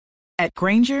At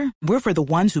Grainger, we're for the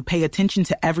ones who pay attention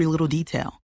to every little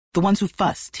detail. The ones who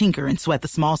fuss, tinker, and sweat the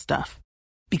small stuff.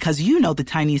 Because you know the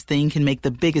tiniest thing can make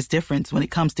the biggest difference when it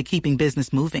comes to keeping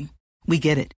business moving. We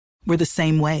get it. We're the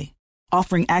same way.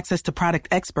 Offering access to product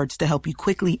experts to help you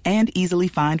quickly and easily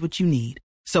find what you need.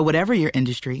 So whatever your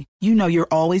industry, you know you're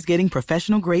always getting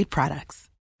professional-grade products.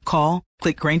 Call,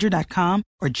 click Grainger.com,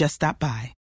 or just stop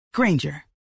by. Grainger,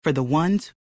 for the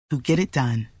ones who get it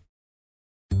done.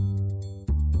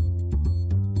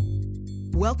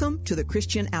 Welcome to the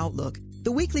Christian Outlook,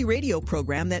 the weekly radio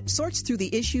program that sorts through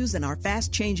the issues in our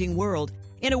fast-changing world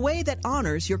in a way that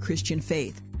honors your Christian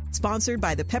faith. Sponsored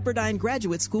by the Pepperdine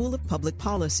Graduate School of Public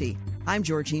Policy. I'm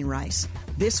Georgene Rice.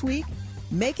 This week,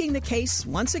 making the case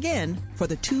once again for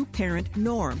the two-parent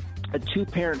norm. A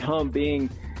two-parent home being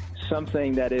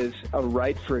something that is a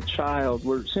right for a child,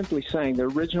 we're simply saying the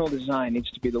original design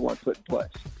needs to be the one put in place.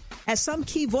 As some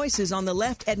key voices on the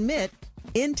left admit,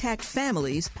 intact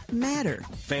families matter.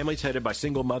 Families headed by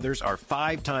single mothers are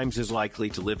 5 times as likely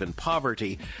to live in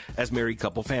poverty as married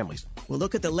couple families. We'll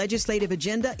look at the legislative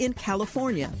agenda in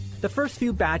California. The first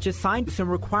few batches signed some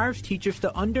requires teachers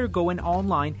to undergo an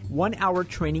online 1-hour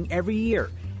training every year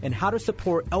in how to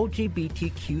support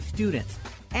LGBTQ students.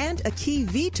 And a key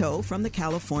veto from the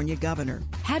California governor.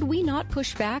 Had we not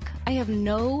pushed back, I have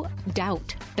no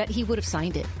doubt that he would have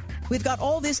signed it. We've got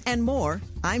all this and more.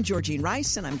 I'm Georgene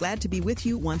Rice, and I'm glad to be with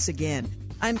you once again.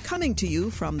 I'm coming to you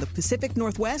from the Pacific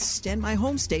Northwest and my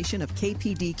home station of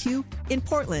KPDQ in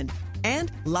Portland,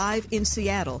 and live in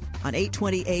Seattle on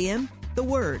 820 AM, The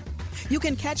Word. You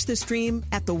can catch the stream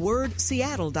at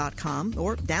thewordseattle.com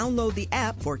or download the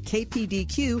app for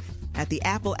KPDQ at the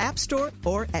Apple App Store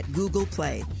or at Google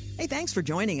Play. Hey, thanks for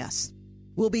joining us.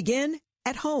 We'll begin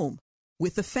at home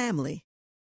with the family.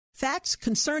 Facts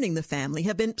concerning the family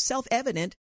have been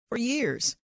self-evident for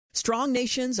years. Strong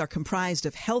nations are comprised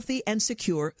of healthy and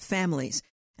secure families.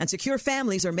 And secure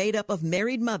families are made up of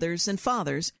married mothers and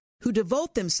fathers who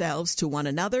devote themselves to one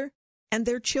another and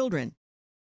their children.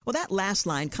 Well, that last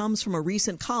line comes from a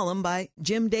recent column by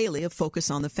Jim Daly of Focus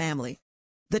on the Family.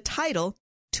 The title,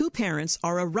 Two Parents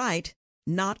Are a Right,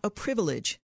 Not a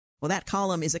Privilege. Well, that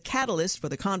column is a catalyst for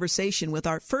the conversation with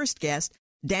our first guest,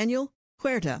 Daniel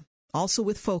Huerta, also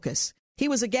with Focus. He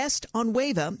was a guest on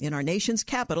WAVA in our nation's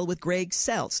capital with Greg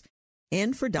Seltz,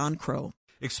 in for Don Kroah.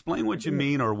 Explain what you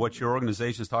mean or what your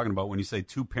organization is talking about when you say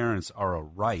two parents are a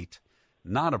right,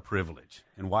 not a privilege,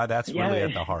 and why that's really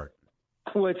at the heart.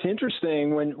 Well, it's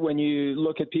interesting when you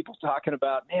look at people talking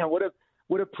about, man, what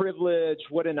a privilege,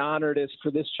 what an honor it is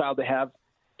for this child to have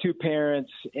two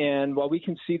parents. And while we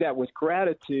can see that with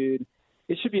gratitude,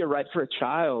 it should be a right for a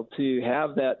child to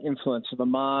have that influence of a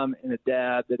mom and a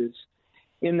dad that is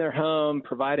in their home,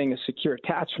 providing a secure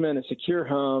attachment, a secure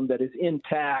home that is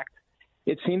intact.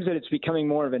 It seems that it's becoming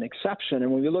more of an exception.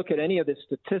 And when we look at any of the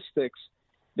statistics,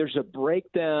 there's a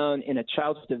breakdown in a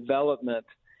child's development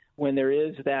when there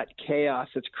is that chaos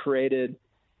that's created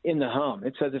in the home.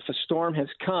 It's as if a storm has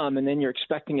come and then you're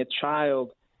expecting a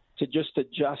child to just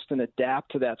adjust and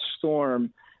adapt to that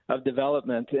storm of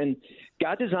development. And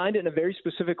God designed it in a very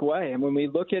specific way. And when we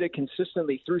look at it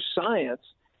consistently through science,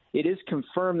 it is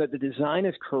confirmed that the design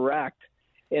is correct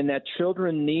and that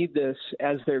children need this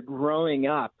as they're growing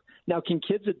up. Now, can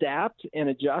kids adapt and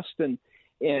adjust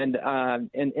and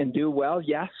do well?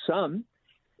 Yes, some.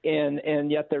 And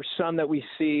yet there's some that we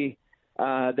see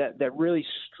that really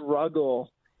struggle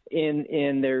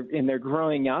in their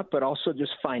growing up, but also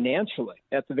just financially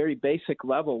at the very basic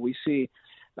level. We see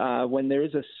when there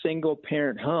is a single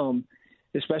parent home,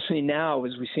 especially now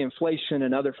as we see inflation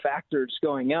and other factors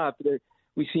going up,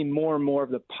 we see more and more of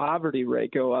the poverty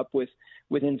rate go up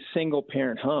within single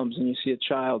parent homes. And you see a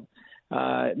child,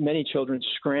 many children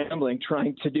scrambling,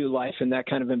 trying to do life in that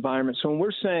kind of environment. So when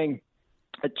we're saying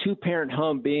a two-parent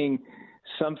home being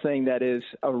something that is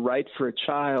a right for a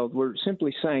child, we're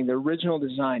simply saying the original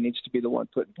design needs to be the one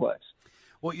put in place.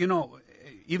 Well,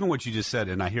 even what you just said,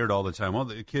 and I hear it all the time, well,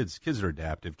 the kids are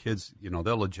adaptive. Kids,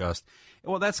 they'll adjust.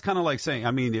 Well, that's kind of like saying,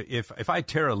 if I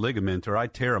tear a ligament or I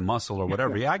tear a muscle or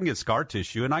whatever, I can get scar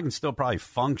tissue and I can still probably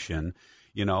function,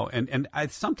 and I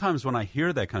sometimes when I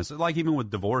hear that kind of stuff, like even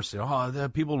with divorce, the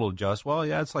people will adjust. Well,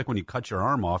 yeah, it's like when you cut your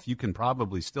arm off, you can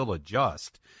probably still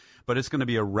adjust, but it's going to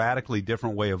be a radically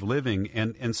different way of living.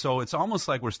 And so it's almost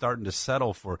like we're starting to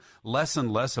settle for less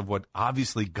and less of what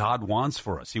obviously God wants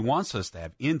for us. He wants us to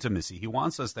have intimacy. He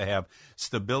wants us to have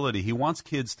stability. He wants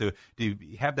kids to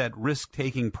have that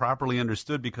risk-taking properly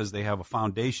understood because they have a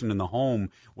foundation in the home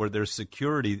where there's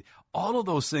security. All of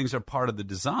those things are part of the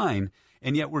design,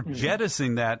 and yet we're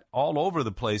jettisoning that all over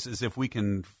the place as if we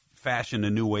can fashion a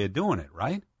new way of doing it,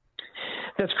 right?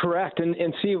 That's correct.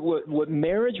 And see, what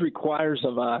marriage requires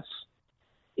of us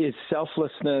is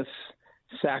selflessness,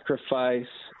 sacrifice.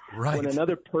 Right. When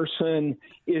another person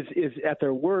is at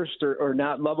their worst or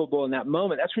not lovable in that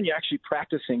moment, that's when you're actually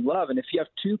practicing love. And if you have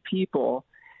two people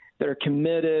that are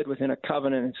committed within a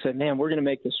covenant and said, man, we're going to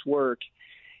make this work,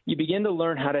 you begin to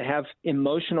learn how to have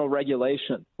emotional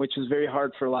regulation, which is very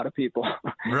hard for a lot of people.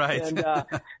 Right.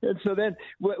 And so then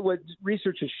what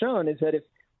research has shown is that if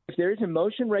there is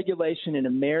emotion regulation in a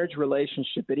marriage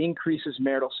relationship, it increases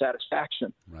marital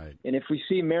satisfaction. Right. And if we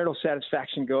see marital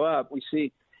satisfaction go up, we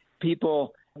see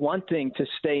people wanting to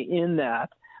stay in that.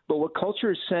 But what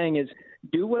culture is saying is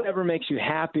do whatever makes you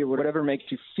happy or whatever makes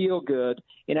you feel good.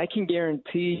 And I can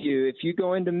guarantee you, if you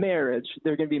go into marriage,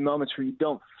 there are going to be moments where you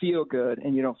don't feel good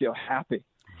and you don't feel happy.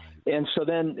 Right. And so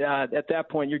then at that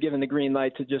point, you're given the green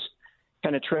light to just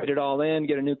kind of trade it all in,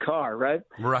 get a new car, right?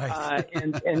 Right.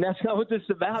 And that's not what this is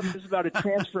about. This is about a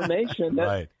transformation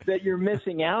that you're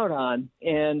missing out on.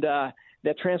 And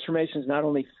that transformation is not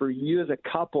only for you as a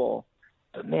couple,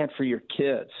 but, man, for your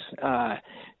kids.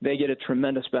 They get a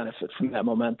tremendous benefit from that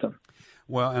momentum.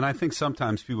 Well, and I think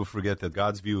sometimes people forget that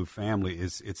God's view of family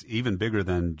it's even bigger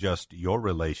than just your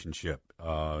relationship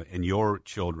and your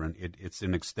children. It's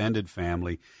an extended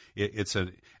family.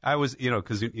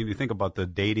 Because you think about the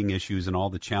dating issues and all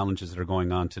the challenges that are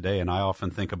going on today, and I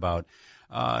often think about,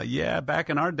 back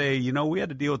in our day, we had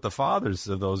to deal with the fathers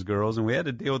of those girls, and we had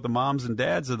to deal with the moms and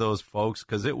dads of those folks,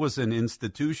 because it was an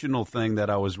institutional thing that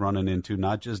I was running into,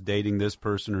 not just dating this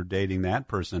person or dating that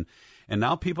person. And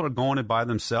now people are going it by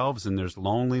themselves, and there's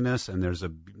loneliness, and there's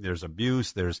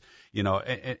abuse, and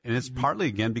it's partly,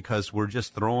 again, because we're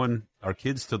just throwing our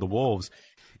kids to the wolves.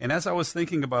 And as I was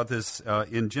thinking about this,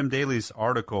 in Jim Daly's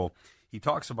article, he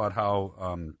talks about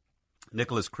how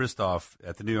Nicholas Kristof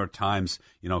at the New York Times,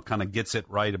 kind of gets it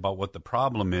right about what the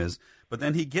problem is, but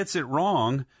then he gets it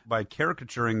wrong by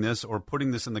caricaturing this or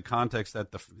putting this in the context that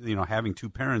having two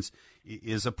parents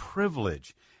is a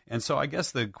privilege. And so I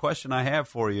guess the question I have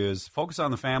for you is, Focus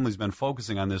on the Family's been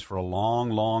focusing on this for a long,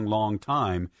 long, long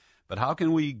time, but how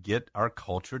can we get our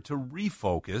culture to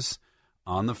refocus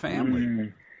on the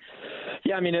family?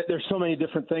 Yeah, there's so many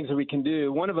different things that we can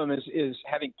do. One of them is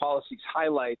having policies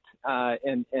highlight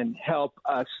and help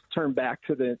us turn back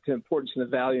to the importance and the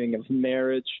valuing of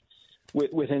marriage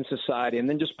within society, and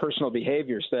then just personal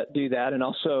behaviors that do that, and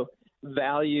also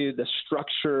value the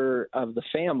structure of the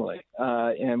family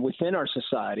and within our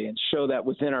society, and show that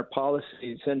within our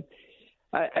policies. And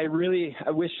I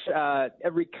wish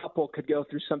every couple could go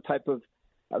through some type of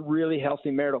really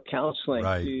healthy marital counseling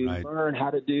to learn how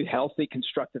to do healthy,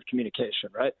 constructive communication,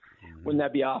 right? Mm-hmm. Wouldn't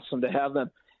that be awesome to have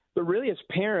them? But really, as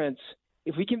parents,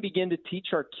 if we can begin to teach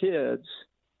our kids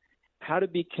how to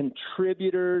be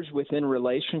contributors within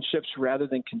relationships rather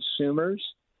than consumers,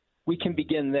 we can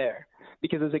begin there.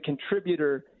 Because as a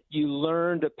contributor, you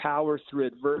learn to power through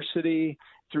adversity,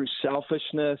 through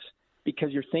selfishness,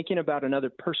 because you're thinking about another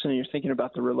person and you're thinking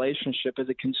about the relationship. As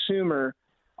a consumer,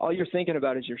 all you're thinking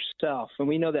about is yourself. And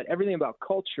we know that everything about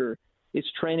culture is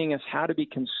training us how to be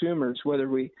consumers, whether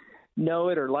we know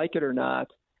it or like it or not.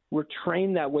 We're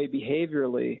trained that way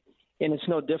behaviorally, and it's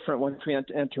no different once we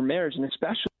enter marriage, and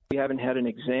especially if we haven't had an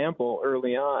example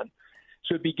early on.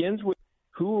 So it begins with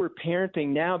who we're parenting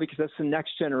now, because that's the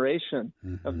next generation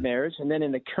of marriage, and then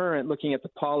in the current, looking at the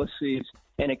policies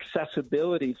and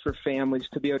accessibility for families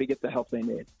to be able to get the help they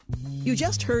need. You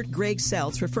just heard Greg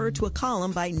Seltz refer to a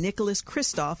column by Nicholas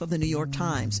Kristof of the New York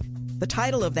Times. The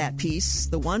title of that piece,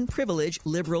 The One Privilege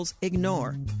Liberals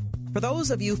Ignore. For those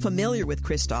of you familiar with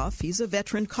Kristof, he's a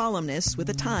veteran columnist with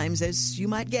the Times. As you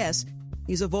might guess,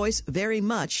 he's a voice very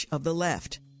much of the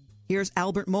left. Here's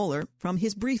Albert Mohler from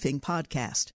his Briefing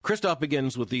podcast. Kristof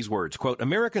begins with these words, quote,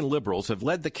 American liberals have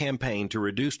led the campaign to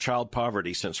reduce child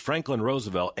poverty since Franklin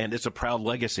Roosevelt, and it's a proud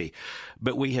legacy.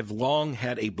 But we have long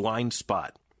had a blind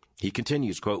spot. He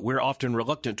continues, quote, we're often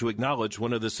reluctant to acknowledge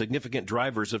one of the significant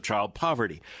drivers of child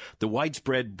poverty, the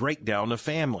widespread breakdown of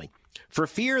family, for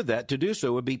fear that to do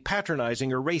so would be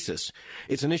patronizing or racist.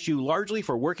 It's an issue largely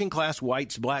for working-class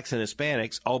whites, blacks, and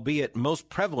Hispanics, albeit most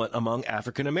prevalent among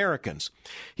African Americans.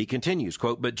 He continues,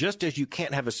 quote, but just as you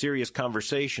can't have a serious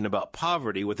conversation about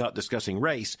poverty without discussing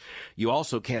race, you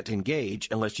also can't engage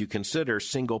unless you consider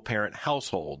single-parent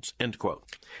households, end quote.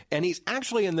 And he's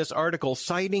actually in this article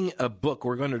citing a book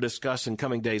we're going to discuss in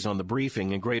coming days on the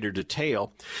Briefing in greater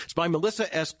detail. It's by Melissa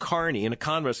Kearney, an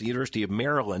economist at the University of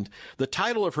Maryland. The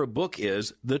title of her book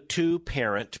is The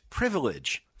Two-Parent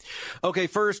Privilege. Okay,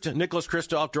 first, Nicholas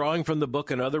Kristof, drawing from the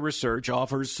book and other research,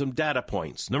 offers some data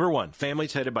points. Number one,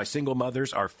 families headed by single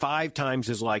mothers are 5 times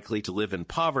as likely to live in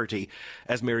poverty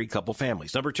as married couple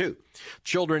families. Number two,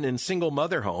 children in single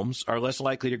mother homes are less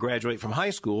likely to graduate from high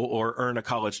school or earn a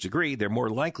college degree. They're more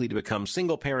likely to become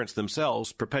single parents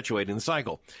themselves, perpetuating the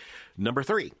cycle. Number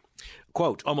three,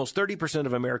 quote, almost 30%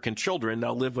 of American children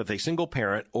now live with a single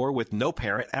parent or with no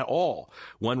parent at all.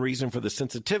 One reason for the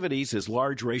sensitivities is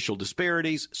large racial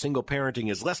disparities. Single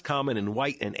parenting is less common in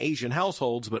white and Asian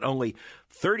households, but only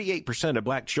 38% of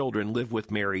black children live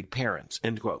with married parents,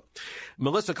 end quote.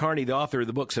 Melissa Kearney, the author of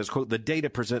the book, says, quote, the data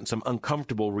presents some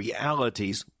uncomfortable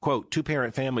realities. Quote,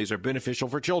 2-parent families are beneficial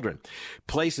for children.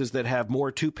 Places that have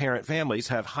more 2-parent families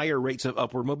have higher rates of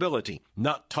upward mobility.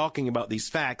 Not talking about these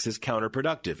facts is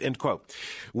counterproductive, end quote.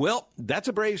 Well, that's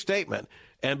a brave statement.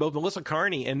 And both Melissa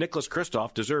Kearney and Nicholas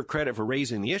Kristof deserve credit for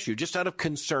raising the issue just out of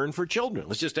concern for children.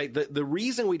 Let's just say the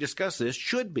reason we discuss this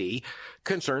should be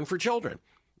concern for children.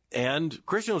 And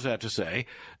Christians have to say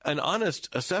an honest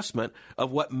assessment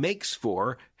of what makes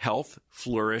for health,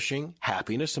 flourishing,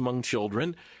 happiness among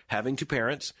children. Having 2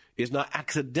 parents is not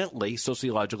accidentally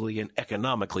sociologically and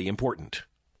economically important.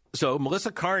 So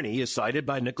Melissa Kearney is cited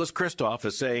by Nicholas Kristof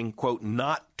as saying, quote,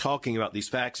 not talking about these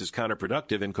facts is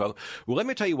counterproductive, end quote. Well, let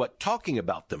me tell you what talking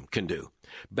about them can do.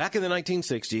 Back in the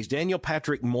 1960s, Daniel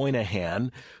Patrick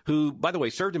Moynihan, who, by the way,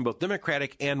 served in both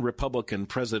Democratic and Republican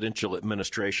presidential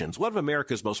administrations, one of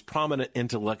America's most prominent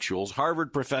intellectuals,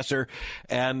 Harvard professor,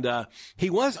 and he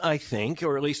was, I think,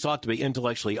 or at least thought to be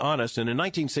intellectually honest, and in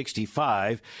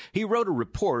 1965, he wrote a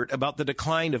report about the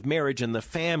decline of marriage and the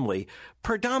family,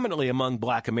 predominantly among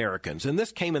black Americans. And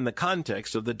this came in the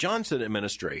context of the Johnson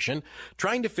administration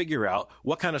trying to figure out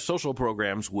what kind of social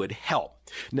programs would help.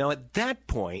 Now, at that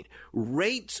point,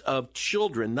 rates of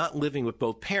children not living with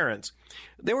both parents,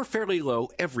 they were fairly low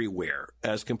everywhere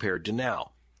as compared to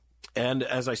now. And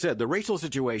as I said, the racial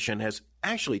situation has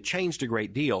actually changed a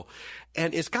great deal,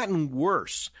 and it's gotten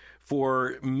worse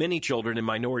for many children in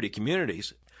minority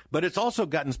communities. But it's also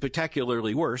gotten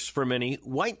spectacularly worse for many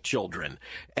white children.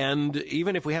 And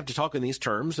even if we have to talk in these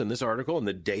terms in this article, and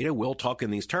the data will talk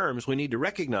in these terms, we need to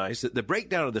recognize that the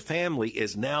breakdown of the family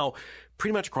is now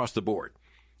pretty much across the board.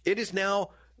 It is now,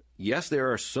 yes,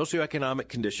 there are socioeconomic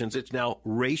conditions. It's now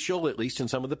racial, at least in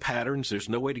some of the patterns. There's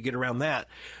no way to get around that.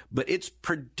 But it's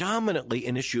predominantly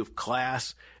an issue of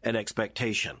class and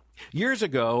expectation. Years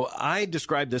ago, I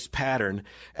described this pattern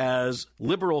as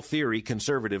liberal theory,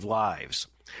 conservative lives.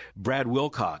 Brad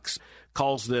Wilcox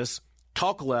calls this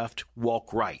talk left,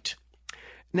 walk right.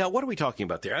 Now, what are we talking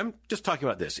about there? I'm just talking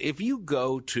about this. If you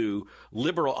go to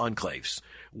liberal enclaves,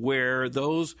 where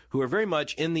those who are very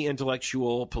much in the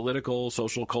intellectual, political,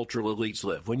 social, cultural elites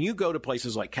live, when you go to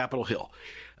places like Capitol Hill,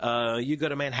 you go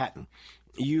to Manhattan,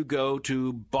 you go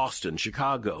to Boston,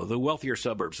 Chicago, the wealthier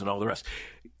suburbs and all the rest,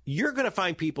 you're going to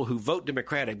find people who vote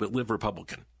Democratic but live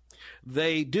Republican.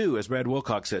 They do, as Brad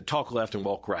Wilcox said, talk left and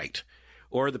walk right.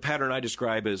 Or the pattern I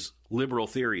describe as liberal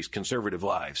theories, conservative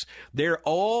lives. They're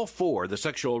all for the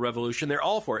sexual revolution. They're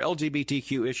all for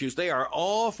LGBTQ issues. They are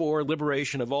all for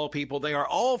liberation of all people. They are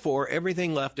all for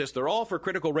everything leftist. They're all for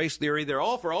critical race theory. They're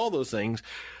all for all those things,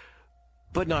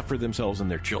 but not for themselves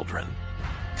and their children.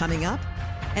 Coming up,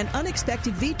 an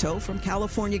unexpected veto from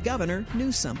California Governor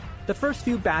Newsom. The first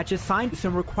few batches signed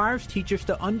Newsom requires teachers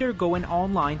to undergo an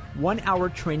online 1-hour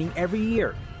training every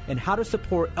year and how to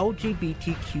support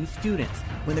LGBTQ students.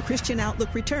 When the Christian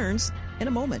Outlook returns in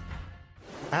a moment.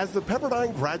 As the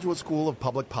Pepperdine Graduate School of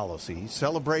Public Policy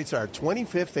celebrates our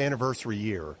 25th anniversary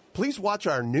year, please watch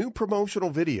our new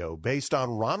promotional video based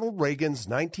on Ronald Reagan's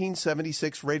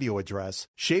 1976 radio address,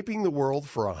 Shaping the World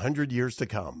for 100 Years to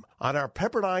Come, on our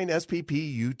Pepperdine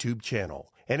SPP YouTube channel.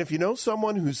 And if you know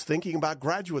someone who's thinking about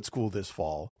graduate school this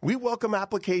fall, we welcome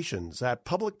applications at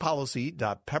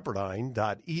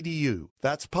publicpolicy.pepperdine.edu.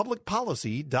 That's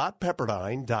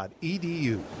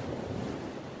publicpolicy.pepperdine.edu.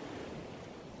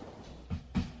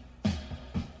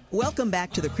 Welcome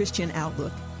back to the Christian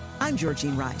Outlook. I'm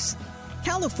Georgene Rice.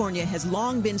 California has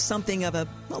long been something of a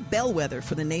bellwether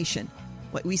for the nation.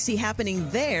 What we see happening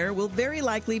there will very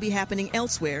likely be happening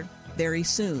elsewhere very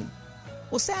soon.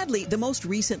 Well, sadly, the most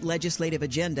recent legislative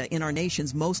agenda in our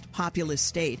nation's most populous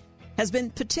state has been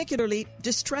particularly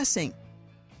distressing.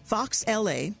 Fox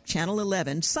LA, Channel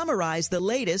 11, summarized the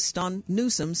latest on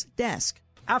Newsom's desk.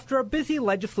 After a busy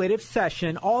legislative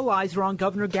session, all eyes are on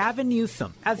Governor Gavin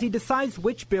Newsom as he decides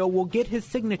which bill will get his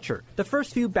signature. The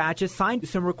first few batches signed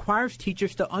Newsom requires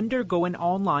teachers to undergo an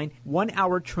online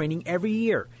 1-hour training every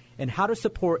year and how to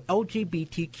support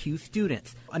LGBTQ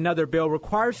students. Another bill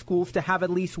requires schools to have at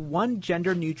least one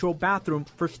gender-neutral bathroom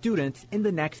for students in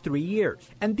the next 3 years.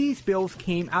 And these bills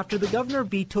came after the governor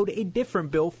vetoed a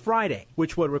different bill Friday,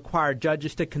 which would require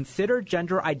judges to consider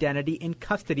gender identity in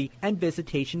custody and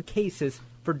visitation cases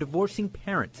for divorcing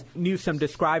parents. Newsom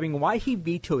describing why he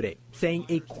vetoed it, saying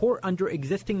a court under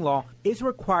existing law is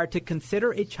required to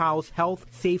consider a child's health,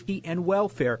 safety, and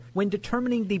welfare when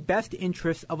determining the best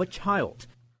interests of a child.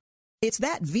 It's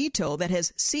that veto that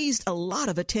has seized a lot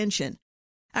of attention.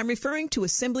 I'm referring to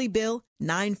Assembly Bill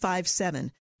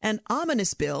 957, an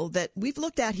ominous bill that we've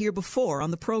looked at here before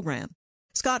on the program.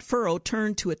 Scott Furrow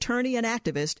turned to attorney and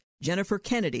activist Jennifer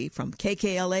Kennedy from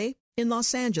KKLA in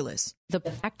Los Angeles. The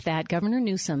fact that Governor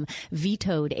Newsom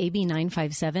vetoed AB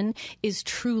 957 is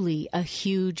truly a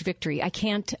huge victory. I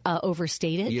can't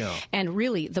overstate it. Yeah. And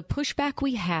really, the pushback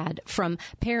we had from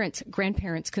parents,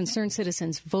 grandparents, concerned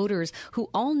citizens, voters, who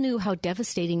all knew how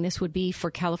devastating this would be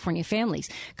for California families.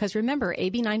 Because remember,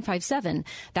 AB 957,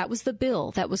 that was the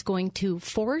bill that was going to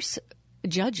force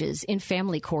judges in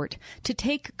family court to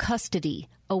take custody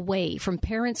away from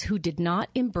parents who did not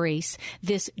embrace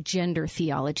this gender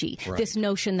theology, right, this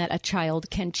notion that a child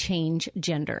can change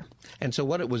gender. And so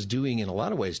what it was doing in a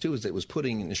lot of ways, too, is it was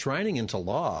enshrining into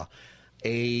law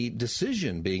a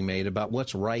decision being made about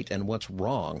what's right and what's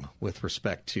wrong with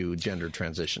respect to gender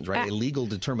transitions, right? A legal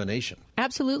determination.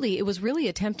 Absolutely. It was really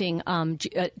attempting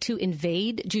to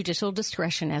invade judicial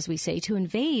discretion, as we say, to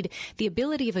invade the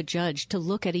ability of a judge to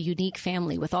look at a unique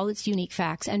family with all its unique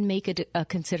facts and make a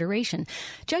consideration.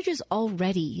 Judges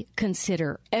already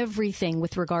consider everything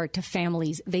with regard to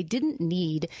families. They didn't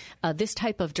need this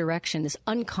type of direction, this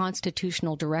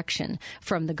unconstitutional direction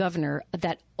from the governor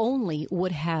that only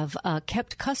would have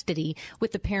kept custody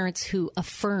with the parents who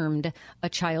affirmed a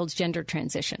child's gender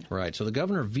transition. Right. So the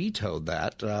governor vetoed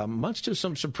that, much to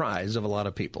some surprise of a lot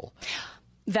of people.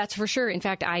 That's for sure. In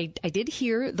fact, I did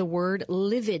hear the word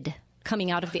livid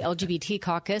coming out of the LGBT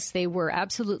caucus. They were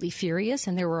absolutely furious,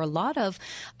 and there were a lot of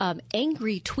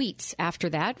angry tweets after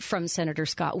that from Senator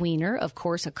Scott Wiener, of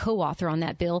course, a co-author on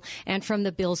that bill, and from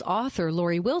the bill's author,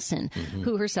 Lori Wilson,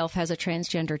 who herself has a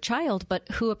transgender child, but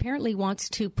who apparently wants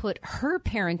to put her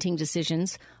parenting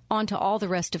decisions onto all the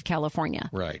rest of California.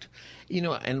 Right. You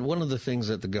know, and one of the things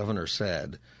that the governor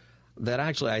said that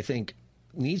actually I think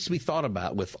needs to be thought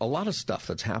about with a lot of stuff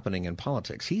that's happening in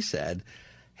politics, he said,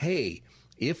 hey,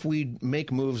 if we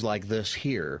make moves like this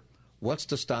here, what's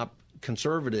to stop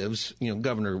conservatives? You know,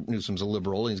 Governor Newsom's a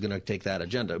liberal, and he's going to take that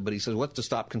agenda. But he says, what's to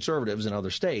stop conservatives in other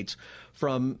states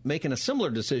from making a similar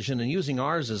decision and using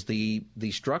ours as the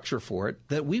structure for it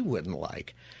that we wouldn't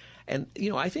like? And,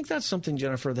 you know, I think that's something,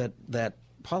 Jennifer, that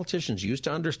politicians used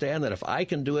to understand, that if I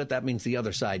can do it, that means the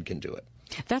other side can do it.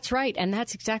 That's right. And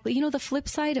that's exactly, the flip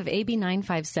side of AB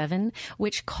 957,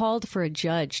 which called for a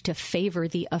judge to favor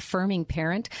the affirming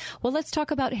parent. Well, let's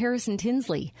talk about Harrison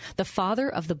Tinsley, the father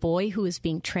of the boy who is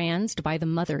being transed by the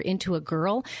mother into a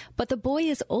girl. But the boy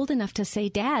is old enough to say,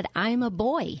 Dad, I'm a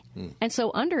boy. And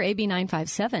so under AB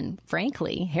 957,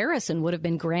 frankly, Harrison would have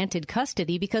been granted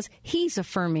custody because he's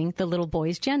affirming the little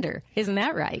boy's gender. Isn't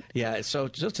that right? Yeah. So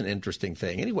it's just an interesting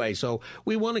thing. Anyway, so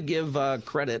we want to give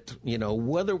credit,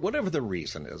 whatever the reason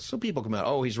is. So people come out,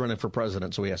 oh, he's running for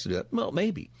president, so he has to do it. Well,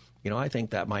 maybe. I think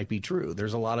that might be true.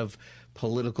 There's a lot of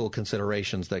political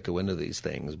considerations that go into these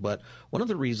things. But one of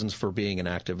the reasons for being an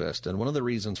activist, and one of the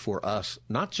reasons for us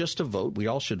not just to vote, we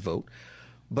all should vote,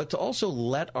 but to also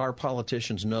let our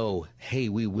politicians know, hey,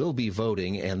 we will be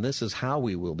voting, and this is how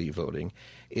we will be voting,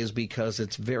 is because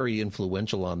it's very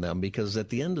influential on them, because at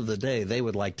the end of the day, they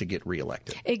would like to get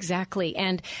reelected. Exactly.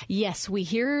 And yes, we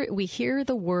hear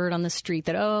the word on the street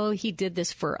that, oh, he did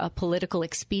this for a political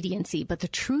expediency. But the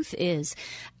truth is,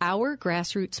 our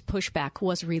grassroots pushback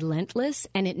was relentless,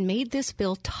 and it made this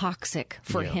bill toxic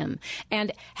for him.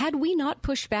 And had we not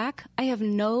pushed back, I have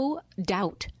no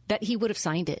doubt that he would have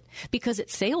signed it, because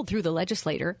it sailed through the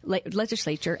legislature,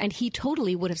 and he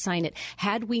totally would have signed it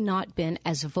had we not been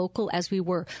as vocal as we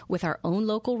were with our own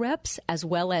local reps as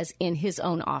well as in his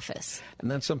own office.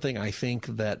 And that's something I think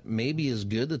that maybe is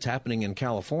good that's happening in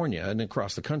California and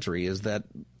across the country, is that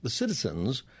the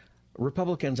citizens,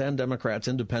 Republicans and Democrats,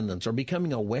 independents, are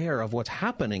becoming aware of what's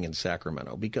happening in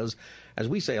Sacramento, because, as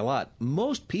we say a lot,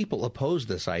 most people oppose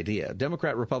this idea.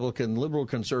 Democrat, Republican, liberal,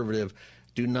 conservative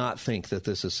do not think that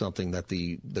this is something that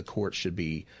the court should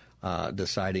be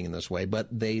deciding in this way. But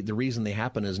the reason they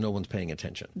happen is no one's paying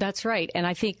attention. That's right. And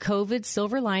I think COVID's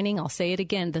silver lining, I'll say it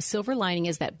again, the silver lining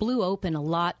is that blew open a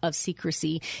lot of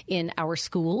secrecy in our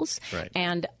schools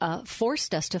and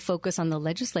forced us to focus on the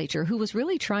legislature, who was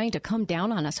really trying to come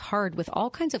down on us hard with all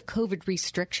kinds of COVID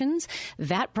restrictions.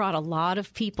 That brought a lot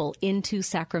of people into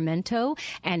Sacramento.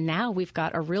 And now we've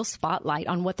got a real spotlight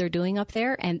on what they're doing up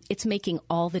there. And it's making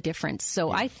all the difference.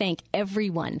 So I thank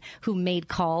everyone who made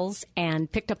calls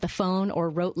and picked up the phone or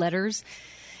wrote letters.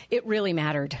 It really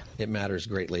mattered. It matters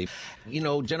greatly. You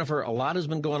know, Jennifer, a lot has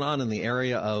been going on in the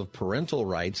area of parental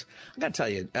rights. I got to tell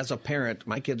you, as a parent,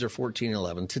 my kids are 14 and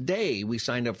 11. Today, we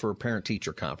signed up for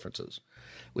parent-teacher conferences,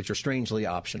 which are strangely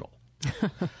optional.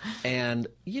 And,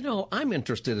 you know, I'm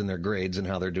interested in their grades and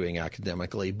how they're doing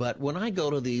academically. But when I go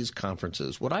to these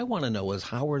conferences, what I want to know is,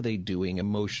 how are they doing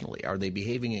emotionally? Are they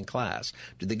behaving in class?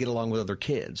 Do they get along with other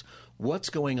kids?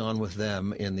 What's going on with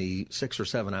them in the 6 or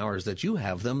 7 hours that you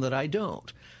have them that I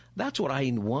don't? That's what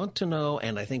I want to know,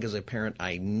 and I think as a parent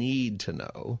I need to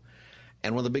know.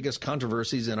 And one of the biggest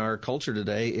controversies in our culture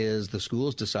today is the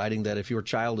schools deciding that if your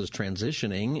child is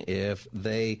transitioning, if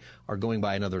they are going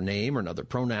by another name or another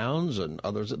pronouns and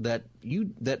others, that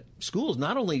schools,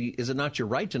 not only is it not your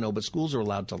right to know, but schools are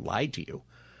allowed to lie to you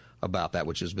about that,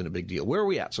 which has been a big deal. Where are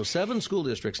we at? So 7 school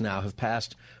districts now have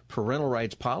passed parental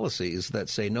rights policies that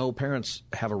say no, parents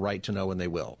have a right to know, and they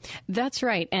will. That's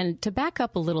right. And to back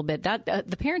up a little bit, that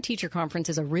the parent-teacher conference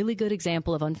is a really good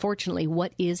example of, unfortunately,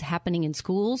 what is happening in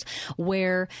schools,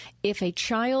 where if a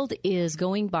child is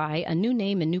going by a new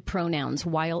name and new pronouns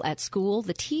while at school,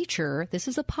 the teacher, this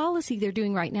is a policy they're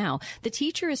doing right now, the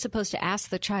teacher is supposed to ask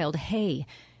the child, hey,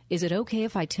 is it okay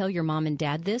if I tell your mom and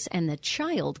dad this? And the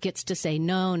child gets to say,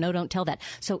 no, don't tell that.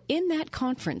 So in that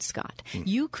conference, Scott,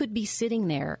 you could be sitting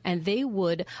there and they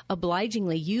would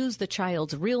obligingly use the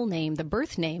child's real name, the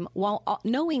birth name, while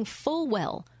knowing full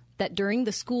well that during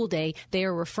the school day, they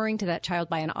are referring to that child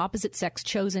by an opposite sex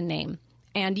chosen name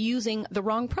and using the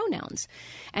wrong pronouns.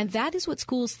 And that is what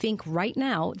schools think right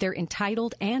now they're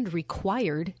entitled and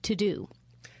required to do.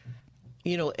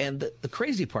 You know, and the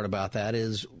crazy part about that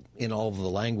is, in all of the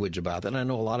language about that, and I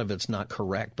know a lot of it's not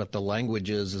correct, but the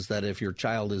language is that if your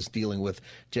child is dealing with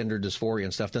gender dysphoria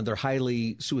and stuff, then they're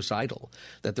highly suicidal,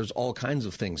 that there's all kinds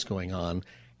of things going on.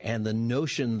 And the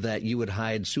notion that you would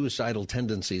hide suicidal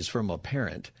tendencies from a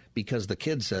parent because the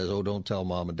kid says, oh, don't tell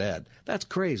mom and dad, that's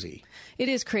crazy. It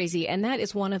is crazy. And that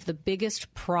is one of the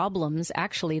biggest problems,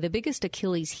 actually, the biggest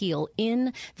Achilles heel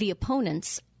in the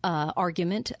opponent's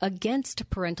argument against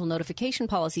parental notification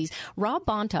policies. Rob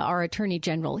Bonta, our Attorney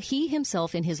General, he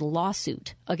himself in his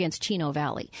lawsuit against Chino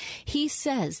Valley, he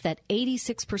says that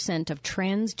 86% of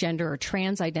transgender or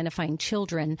trans-identifying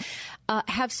children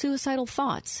have suicidal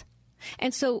thoughts.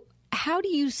 And so how do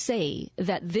you say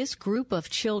that this group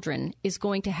of children is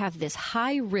going to have this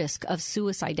high risk of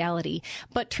suicidality,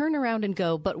 but turn around and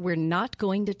go, but we're not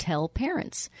going to tell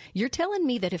parents? You're telling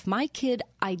me that if my kid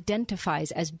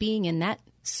identifies as being in that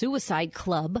suicide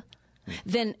club,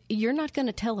 then you're not going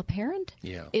to tell a parent?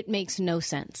 Yeah. It makes no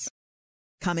sense.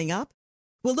 Coming up,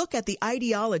 we'll look at the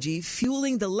ideology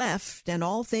fueling the left and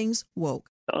all things woke.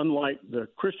 Unlike the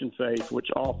Christian faith, which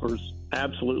offers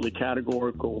absolutely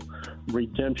categorical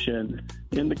redemption,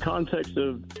 in the context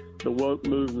of the woke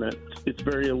movement, it's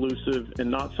very elusive and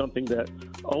not something that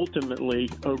ultimately,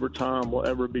 over time, will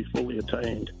ever be fully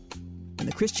attained. And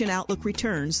the Christian Outlook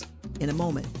returns in a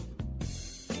moment.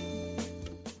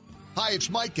 Hi, it's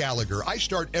Mike Gallagher. I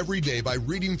start every day by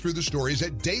reading through the stories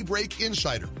at Daybreak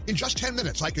Insider. In just 10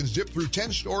 minutes, I can zip through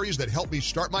 10 stories that help me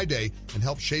start my day and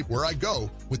help shape where I go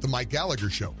with The Mike Gallagher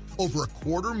Show. Over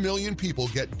 250,000 people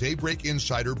get Daybreak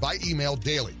Insider by email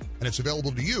daily, and it's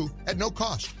available to you at no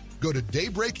cost. Go to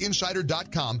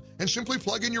daybreakinsider.com and simply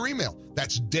plug in your email.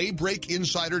 That's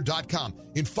daybreakinsider.com.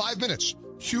 In 5 minutes,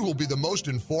 you will be the most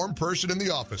informed person in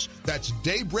the office. That's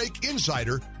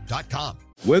daybreakinsider.com.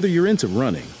 Whether you're into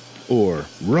running, or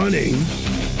running,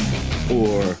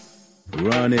 or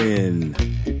running,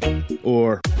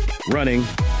 or running,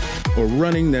 or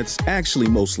running that's actually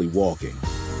mostly walking.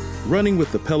 Running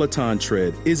with the Peloton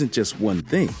Tread isn't just one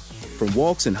thing. From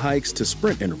walks and hikes to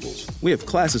sprint intervals, we have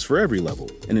classes for every level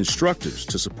and instructors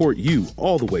to support you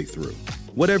all the way through.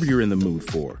 Whatever you're in the mood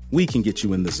for, we can get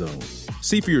you in the zone.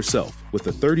 See for yourself with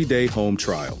a 30-day home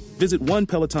trial. Visit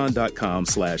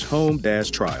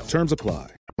onepeloton.com/home-trial. Terms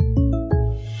apply.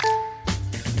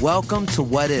 Welcome to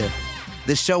What If,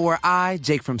 the show where I,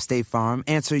 Jake from State Farm,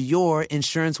 answer your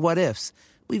insurance what ifs.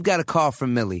 We've got a call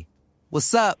from Millie.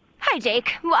 What's up? Hi,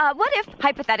 Jake. What if,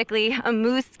 hypothetically, a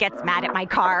moose gets mad at my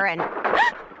car and...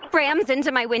 rams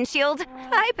into my windshield,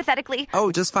 hypothetically.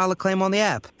 Oh, just file a claim on the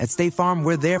app. At State Farm,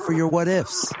 we're there for your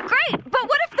what-ifs. Great, but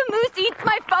what if the moose eats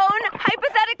my phone,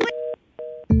 hypothetically?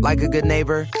 Like a good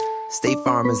neighbor, State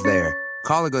Farm is there.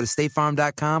 Call or go to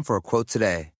statefarm.com for a quote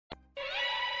today.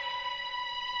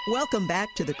 Welcome back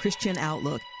to the Christian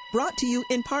Outlook, brought to you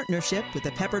in partnership with the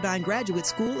Pepperdine Graduate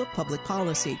School of Public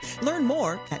Policy. Learn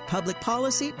more at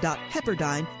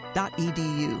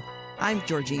publicpolicy.pepperdine.edu. I'm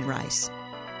Georgene Rice.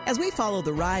 As we follow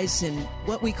the rise in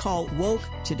what we call woke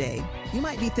today, you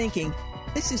might be thinking,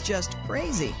 this is just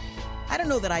crazy. I don't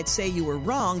know that I'd say you were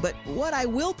wrong, but what I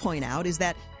will point out is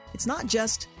that it's not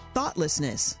just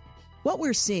thoughtlessness. What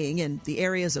we're seeing in the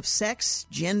areas of sex,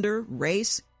 gender,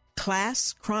 race,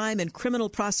 class, crime, and criminal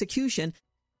prosecution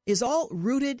is all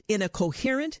rooted in a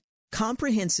coherent,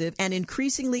 comprehensive, and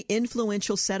increasingly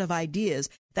influential set of ideas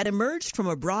that emerged from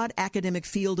a broad academic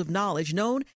field of knowledge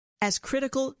known as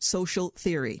critical social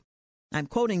theory. I'm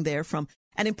quoting there from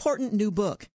an important new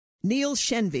book. Neil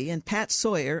Shenvi and Pat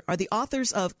Sawyer are the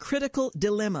authors of Critical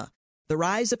Dilemma, The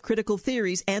Rise of Critical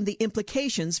Theories and the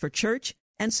Implications for Church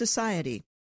and Society.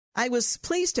 I was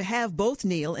pleased to have both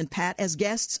Neil and Pat as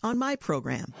guests on my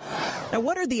program. Now,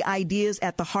 what are the ideas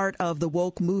at the heart of the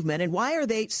woke movement, and why are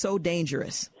they so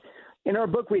dangerous? In our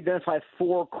book, we identify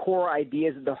 4 core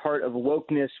ideas at the heart of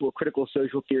wokeness or critical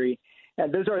social theory.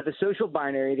 And those are the social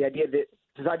binary, the idea that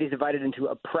society is divided into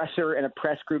oppressor and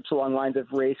oppressed groups along lines of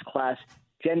race, class,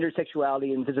 gender,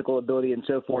 sexuality, and physical ability, and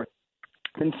so forth.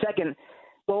 And second,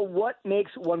 well, what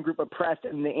makes one group oppressed?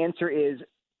 And the answer is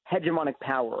hegemonic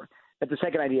power. That's the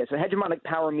second idea. So hegemonic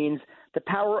power means the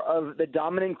power of the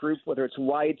dominant group, whether it's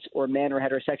whites or men or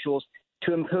heterosexuals,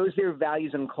 to impose their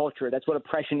values on culture. That's what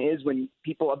oppression is, when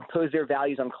people impose their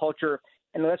values on culture,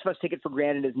 and the rest of us take it for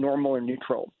granted as normal or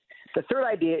neutral. The third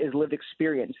idea is lived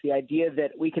experience, the idea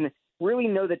that we can really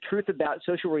know the truth about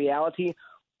social reality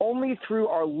only through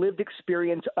our lived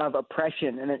experience of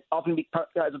oppression, and it often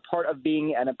as a part of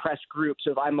being an oppressed group. So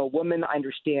if I'm a woman, I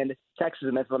understand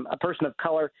sexism. If I'm a person of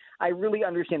color, I really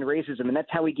understand racism, and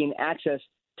that's how we gain access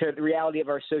to the reality of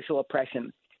our social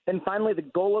oppression. Then finally, the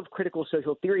goal of critical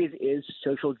social theories is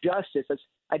social justice. That's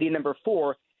idea number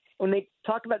 4. When they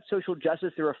talk about social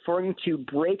justice, they're referring to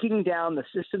breaking down the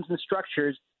systems and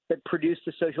structures that produce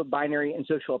the social binary and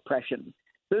social oppression.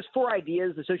 Those 4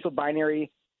 ideas, the social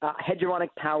binary, hegemonic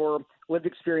power, lived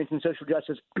experience, and social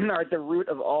justice, are at the root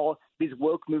of all these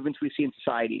woke movements we see in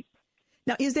society.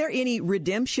 Now, is there any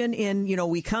redemption in,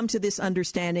 we come to this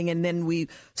understanding and then we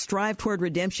strive toward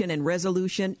redemption and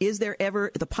resolution? Is there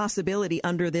ever the possibility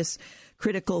under this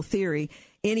critical theory,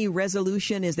 any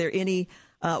resolution? Is there any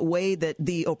way that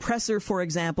the oppressor, for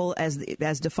example, as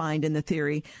defined in the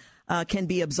theory, can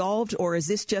be absolved? Or is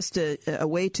this just a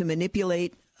way to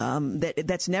manipulate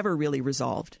that's never really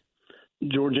resolved?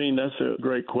 Georgene, that's a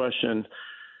great question.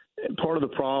 Part of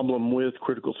the problem with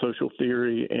critical social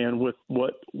theory and with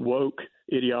what woke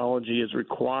ideology is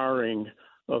requiring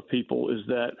of people is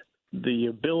that the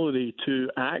ability to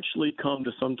actually come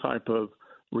to some type of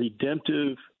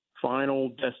redemptive final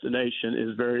destination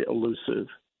is very elusive.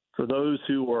 For those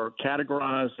who are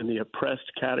categorized in the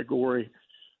oppressed category,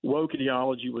 woke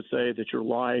ideology would say that your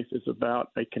life is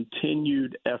about a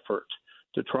continued effort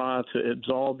to try to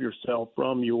absolve yourself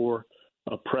from your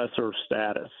oppressor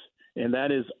status. And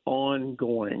that is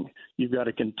ongoing. You've got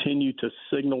to continue to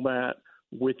signal that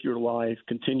with your life,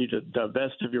 continue to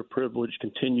divest of your privilege,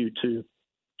 continue to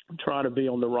try to be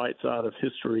on the right side of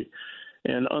history.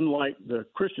 And unlike the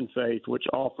Christian faith, which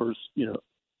offers,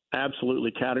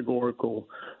 absolutely categorical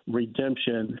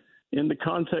redemption, in the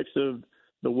context of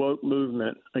the woke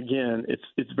movement, again,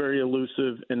 it's very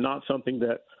elusive and not something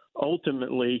that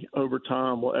ultimately over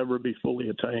time will ever be fully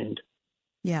attained.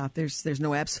 Yeah, there's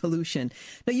no absolution.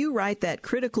 Now, you write that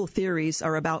critical theories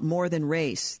are about more than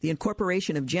race. The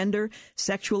incorporation of gender,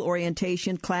 sexual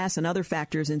orientation, class, and other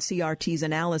factors in CRT's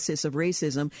analysis of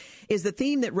racism is the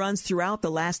theme that runs throughout the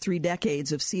last 3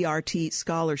 decades of CRT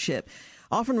scholarship.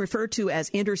 Often referred to as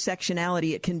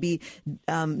intersectionality, it can be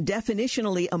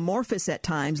definitionally amorphous at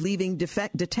times, leaving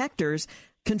detectors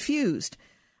confused.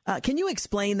 Can you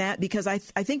explain that? Because I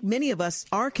think many of us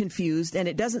are confused, and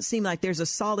it doesn't seem like there's a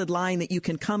solid line that you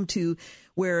can come to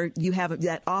where you have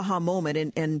that aha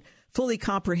moment and fully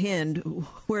comprehend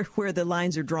where the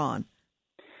lines are drawn.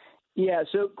 Yeah,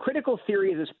 so critical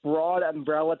theory is this broad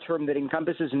umbrella term that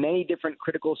encompasses many different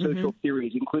critical social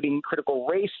theories, including critical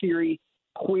race theory,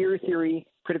 queer theory,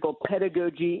 critical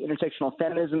pedagogy, intersectional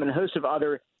feminism, and a host of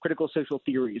other critical social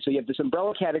theories. So you have this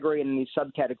umbrella category and then these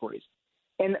subcategories.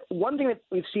 And one thing that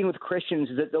we've seen with Christians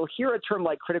is that they'll hear a term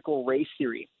like critical race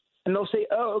theory, and they'll say,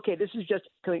 oh, okay, this is just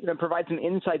going to provide some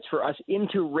insights for us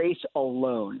into race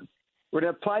alone. We're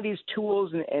going to apply these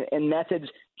tools and methods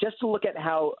just to look at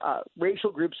how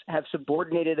racial groups have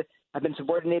been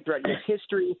subordinated throughout U.S.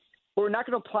 history. But we're not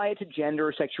going to apply it to gender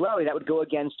or sexuality. That would go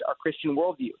against our Christian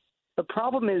worldview. The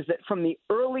problem is that from the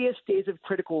earliest days of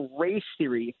critical race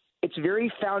theory, its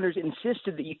very founders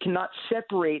insisted that you cannot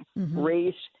separate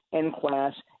race and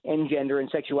class and gender and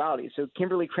sexuality. So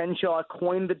Kimberly Crenshaw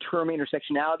coined the term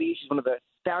intersectionality. She's one of the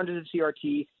founders of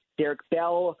CRT. Derek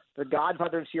Bell, the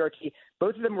godfather of CRT,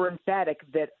 both of them were emphatic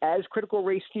that as critical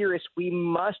race theorists, we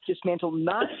must dismantle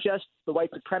not just the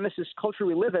white supremacist culture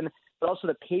we live in, but also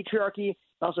the patriarchy and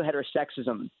also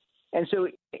heterosexism. And so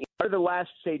over the last,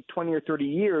 say, 20 or 30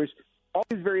 years, all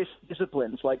these various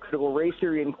disciplines like critical race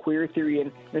theory and queer theory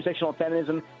and intersectional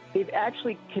feminism, they've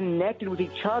actually connected with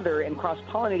each other and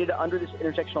cross-pollinated under this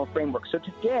intersectional framework. So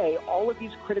today, all of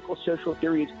these critical social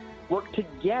theories work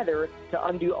together to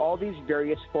undo all these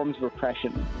various forms of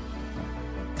oppression.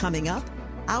 Coming up,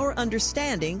 our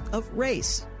understanding of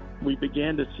race. We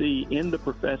began to see in the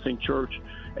professing church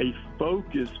a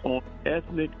focus on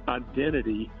ethnic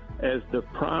identity as the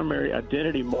primary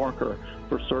identity marker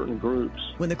for certain groups.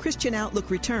 When the Christian Outlook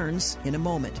returns in a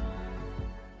moment.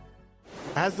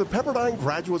 As the Pepperdine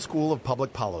Graduate School of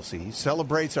Public Policy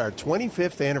celebrates our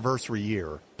 25th anniversary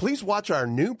year, please watch our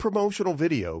new promotional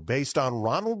video based on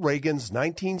Ronald Reagan's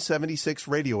 1976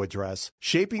 radio address,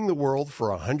 Shaping the World for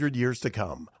 100 Years to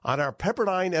Come, on our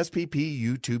Pepperdine SPP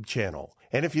YouTube channel.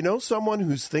 And if you know someone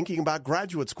who's thinking about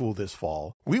graduate school this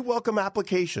fall, we welcome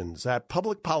applications at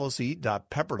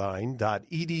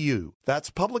publicpolicy.pepperdine.edu.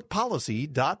 That's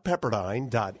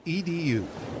publicpolicy.pepperdine.edu.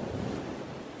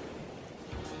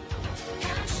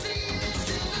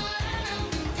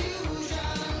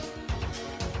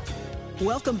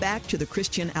 Welcome back to the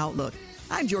Christian Outlook.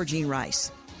 I'm Georgene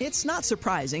Rice. It's not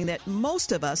surprising that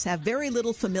most of us have very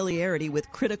little familiarity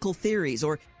with critical theories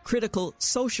or critical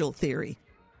social theory.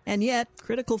 And yet,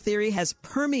 critical theory has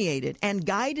permeated and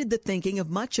guided the thinking of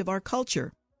much of our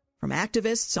culture, from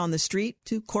activists on the street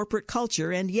to corporate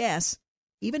culture and, yes,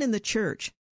 even in the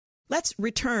church. Let's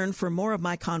return for more of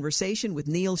my conversation with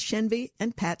Neil Shenvi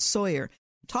and Pat Sawyer,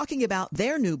 talking about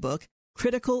their new book,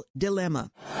 Critical Dilemma.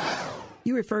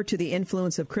 You refer to the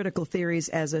influence of critical theories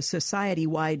as a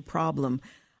society-wide problem.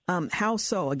 How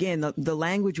so? Again, the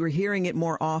language, we're hearing it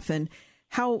more often.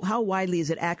 How widely is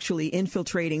it actually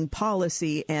infiltrating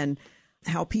policy and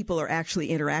how people are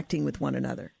actually interacting with one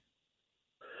another?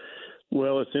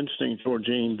 Well, it's interesting,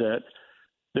 Georgene, that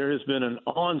there has been an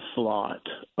onslaught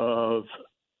of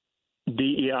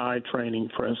DEI training,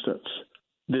 for instance.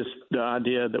 The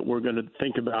idea that we're going to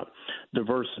think about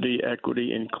diversity,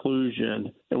 equity,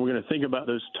 inclusion, and we're going to think about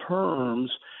those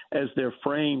terms as they're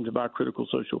framed by critical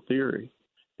social theory.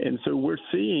 And so we're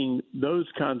seeing those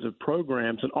kinds of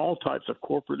programs in all types of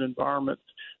corporate environments,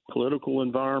 political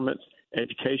environments,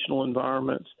 educational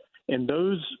environments, and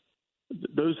those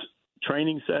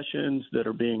training sessions that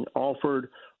are being offered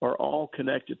are all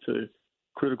connected to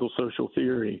critical social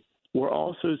theory. We're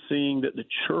also seeing that the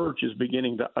church is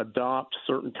beginning to adopt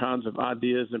certain kinds of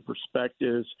ideas and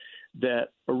perspectives that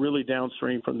are really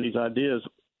downstream from these ideas.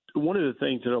 One of the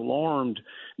things that alarmed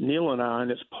Neil and I, and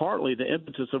it's partly the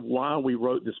impetus of why we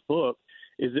wrote this book,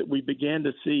 is that we began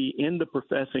to see in the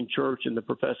professing church and the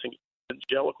professing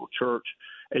evangelical church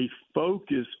a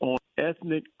focus on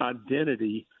ethnic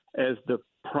identity as the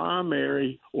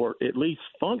primary, or at least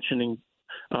functioning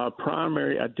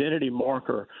primary identity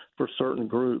marker for certain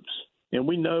groups. And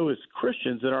we know as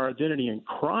Christians that our identity in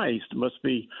Christ must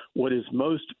be what is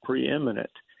most preeminent.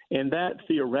 And that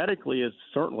theoretically is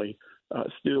certainly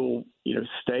still,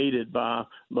 stated by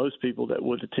most people that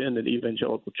would attend an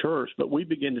evangelical church. But we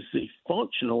begin to see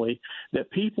functionally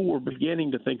that people were beginning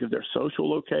to think of their social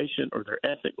location or their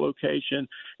ethnic location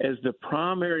as the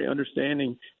primary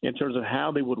understanding in terms of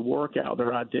how they would work out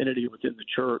their identity within the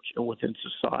church and within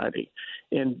society.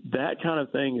 And that kind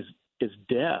of thing is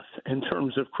death in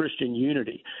terms of Christian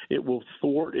unity. It will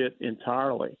thwart it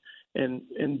entirely. And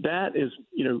that is,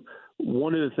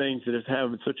 one of the things that is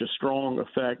having such a strong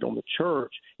effect on the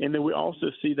church. And then we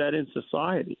also see that in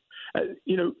society.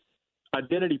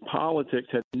 Identity politics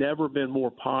have never been more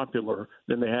popular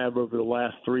than they have over the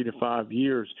last 3 to 5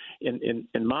 years in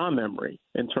my memory,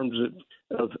 in terms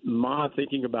of my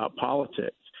thinking about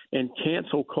politics. And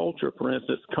cancel culture, for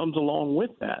instance, comes along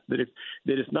with that.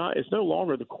 It's no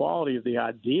longer the quality of the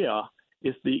idea.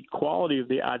 It's the quality of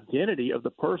the identity of the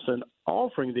person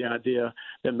offering the idea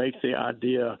that makes the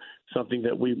idea something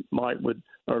that we would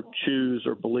choose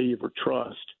or believe or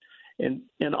trust. And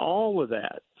all of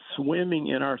that swimming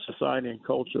in our society and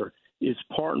culture is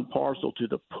part and parcel to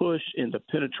the push and the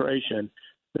penetration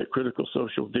that critical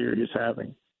social theory is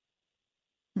having.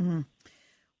 Mm-hmm.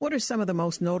 What are some of the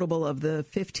most notable of the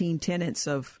 15 tenets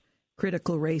of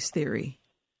critical race theory?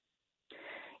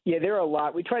 Yeah, there are a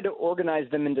lot. We tried to organize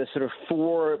them into sort of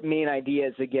four main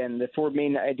ideas. Again, the four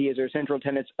main ideas are central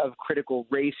tenets of critical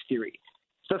race theory.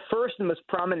 So the first and most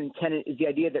prominent tenet is the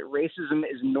idea that racism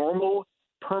is normal,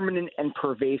 permanent, and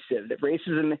pervasive. That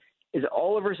racism is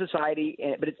all over society,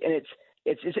 but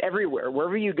it's everywhere.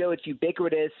 Wherever you go, it's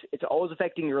ubiquitous. It's always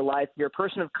affecting your life. If you're a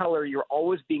person of color, you're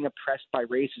always being oppressed by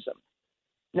racism.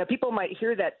 Now, people might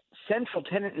hear that central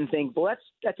tenet and think, well,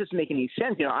 that doesn't make any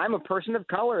sense. I'm a person of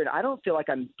color, and I don't feel like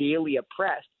I'm daily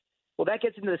oppressed. Well, that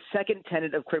gets into the second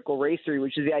tenet of critical race theory,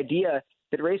 which is the idea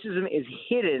that racism is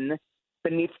hidden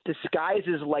beneath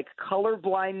disguises like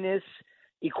colorblindness,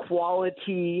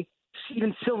 equality,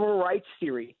 even civil rights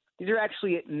theory. These are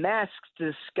actually masks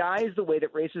to disguise the way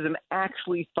that racism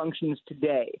actually functions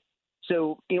today.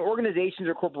 So organizations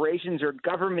or corporations or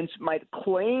governments might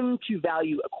claim to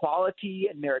value equality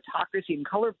and meritocracy and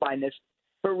colorblindness,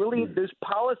 but really those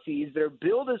policies that are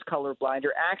billed as colorblind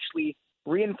are actually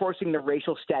reinforcing the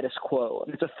racial status quo.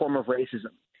 And it's a form of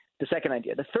racism. The second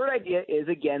idea. The third idea is,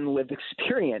 again, lived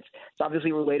experience. It's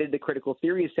obviously related to critical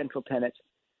theory's central tenets.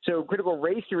 So critical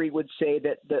race theory would say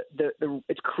that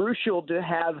it's crucial to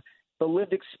have the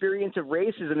lived experience of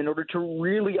racism in order to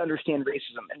really understand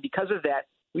racism. And because of that,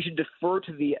 we should defer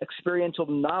to the experiential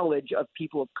knowledge of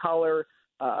people of color,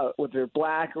 whether they're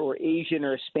Black or Asian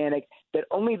or Hispanic, that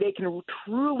only they can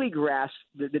truly grasp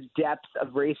the depth of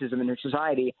racism in their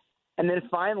society. And then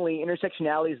finally,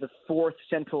 intersectionality is the fourth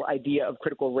central idea of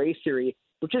critical race theory,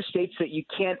 which just states that you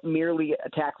can't merely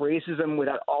attack racism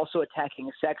without also attacking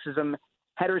sexism,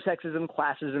 heterosexism,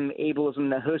 classism, ableism,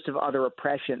 and a host of other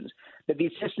oppressions. That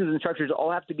these systems and structures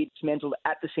all have to be dismantled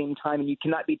at the same time, and you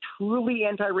cannot be truly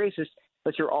anti-racist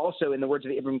unless you're also, in the words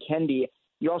of Ibram Kendi,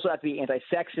 you also have to be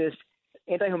anti-sexist,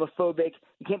 anti-homophobic,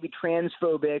 you can't be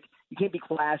transphobic, you can't be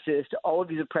classist. All of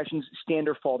these oppressions stand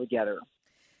or fall together.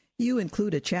 You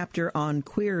include a chapter on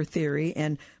queer theory,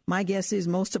 and my guess is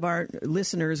most of our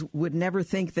listeners would never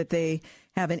think that they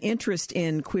have an interest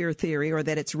in queer theory or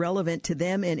that it's relevant to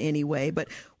them in any way. But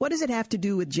what does it have to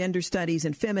do with gender studies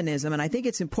and feminism? And I think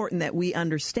it's important that we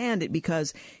understand it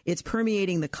because it's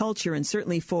permeating the culture, and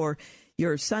certainly for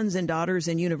your sons and daughters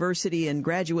in university and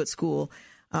graduate school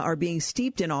are being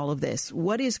steeped in all of this.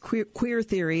 What is queer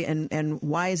theory, and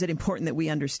why is it important that we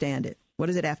understand it? What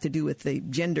does it have to do with the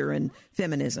gender and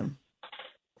feminism?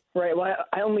 Right. Well,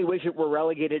 I only wish it were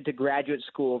relegated to graduate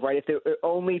school, right? If they're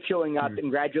only showing up in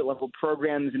graduate level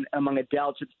programs and among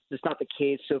adults, it's not the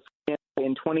case. So for example,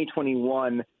 in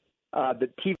 2021, the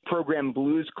TV program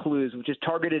Blue's Clues, which is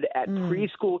targeted at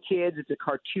preschool kids, it's a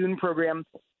cartoon program.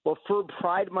 Well, for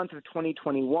Pride Month of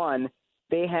 2021,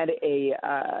 they had a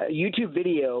YouTube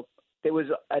video. There was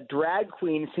a drag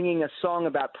queen singing a song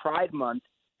about Pride Month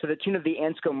to the tune of the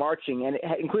Ansco Marching, and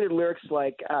it included lyrics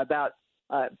like about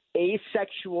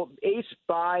asexual, ace,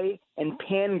 bi, and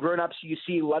pan grown-ups you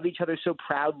see love each other so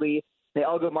proudly. They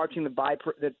all go marching the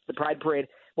Pride Parade.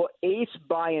 Well, ace,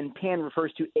 bi, and pan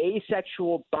refers to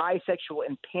asexual, bisexual,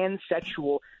 and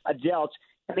pansexual adults,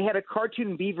 and they had a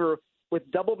cartoon beaver with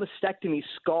double mastectomy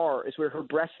scars where her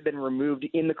breasts had been removed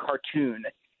in the cartoon.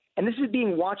 And this is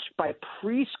being watched by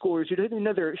preschoolers who don't even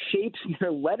know their shapes and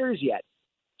their letters yet.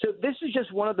 So this is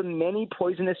just one of the many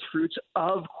poisonous fruits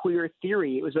of queer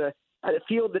theory. It was a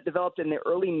field that developed in the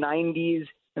early 90s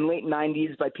and late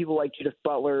 90s by people like Judith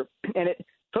Butler, and it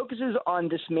focuses on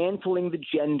dismantling the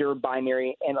gender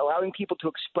binary and allowing people to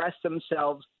express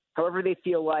themselves however they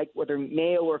feel like, whether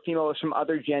male or female or some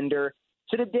other gender.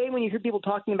 So today when you hear people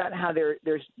talking about how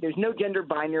there's no gender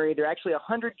binary, there are actually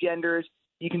 100 genders,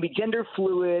 you can be gender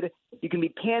fluid, you can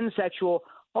be pansexual,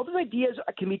 all those ideas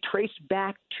can be traced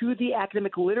back to the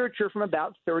academic literature from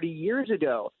about 30 years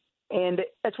ago. And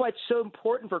that's why it's so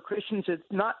important for Christians to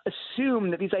not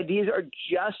assume that these ideas are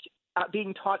just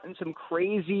being taught in some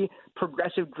crazy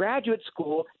progressive graduate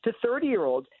school to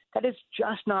 30-year-olds. That is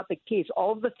just not the case.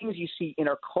 All of the things you see in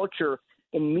our culture,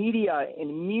 in media,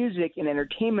 in music, in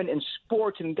entertainment, in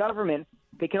sports, in government,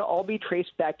 they can all be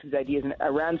traced back to these ideas. And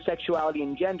around sexuality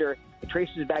and gender, it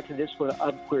traces back to this one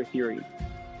of queer theory.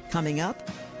 Coming up,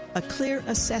 a clear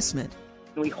assessment.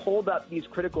 We hold up these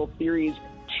critical theories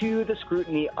to the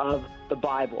scrutiny of the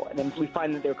Bible, and then we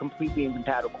find that they're completely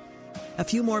incompatible. A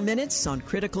few more minutes on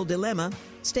Critical Dilemma.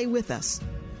 Stay with us.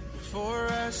 Before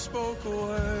I spoke a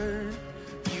word,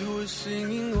 you were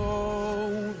singing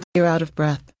over. You're out of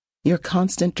breath. Your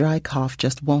constant dry cough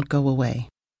just won't go away.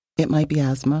 It might be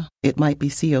asthma, it might be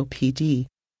COPD,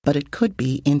 but it could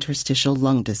be interstitial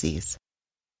lung disease.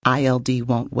 ILD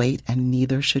won't wait, and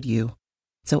neither should you.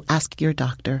 So ask your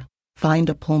doctor. Find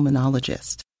a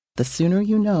pulmonologist. The sooner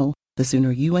you know, the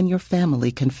sooner you and your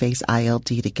family can face ILD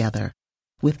together.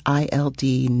 With ILD,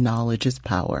 knowledge is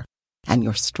power, and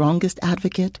your strongest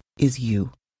advocate is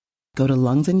you. Go to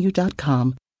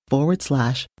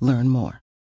lungsandyou.com/learn more.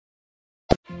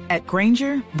 At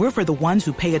Grainger, we're for the ones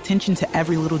who pay attention to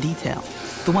every little detail.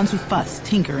 The ones who fuss,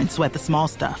 tinker, and sweat the small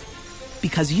stuff.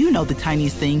 Because you know the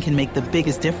tiniest thing can make the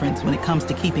biggest difference when it comes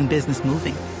to keeping business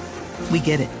moving. We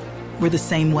get it. We're the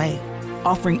same way.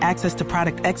 Offering access to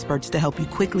product experts to help you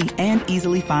quickly and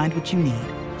easily find what you need.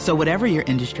 So whatever your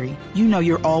industry, you know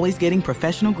you're always getting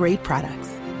professional-grade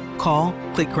products. Call,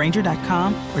 click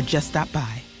Grainger.com, or just stop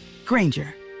by.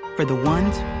 Grainger, for the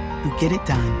ones who get it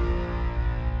done.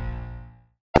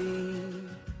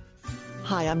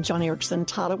 Hi, I'm Johnny Erickson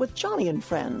Tata with Johnny and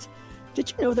Friends.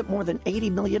 Did you know that more than 80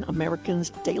 million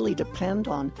Americans daily depend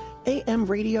on AM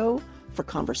radio for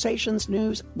conversations,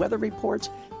 news, weather reports,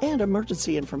 and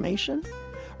emergency information?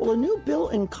 Well, a new bill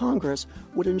in Congress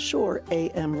would ensure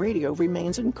AM radio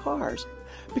remains in cars.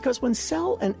 Because when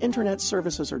cell and internet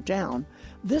services are down,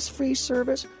 this free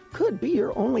service could be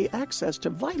your only access to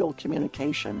vital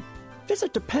communication.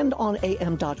 Visit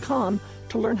dependonam.com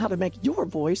to learn how to make your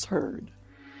voice heard.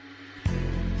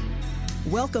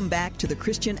 Welcome back to the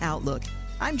Christian Outlook.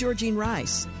 I'm Georgene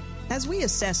Rice. As we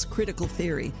assess critical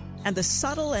theory and the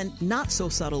subtle and not so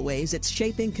subtle ways it's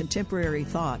shaping contemporary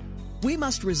thought, we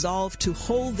must resolve to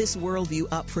hold this worldview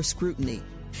up for scrutiny.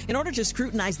 In order to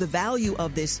scrutinize the value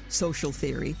of this social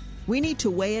theory, we need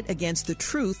to weigh it against the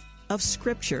truth of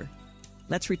Scripture.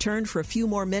 Let's return for a few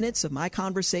more minutes of my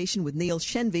conversation with Neil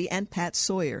Shenvi and Pat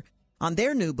Sawyer on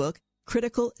their new book,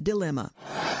 Critical Dilemma.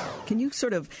 Can you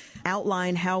sort of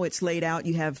outline how it's laid out?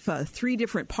 You have 3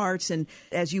 different parts, and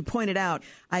as you pointed out,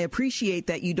 I appreciate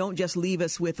that you don't just leave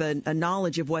us with a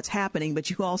knowledge of what's happening, but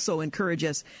you also encourage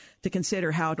us to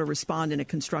consider how to respond in a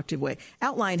constructive way.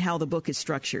 Outline how the book is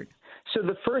structured. So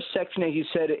the first section, as you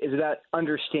said, is about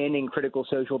understanding critical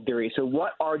social theory. So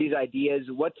what are these ideas?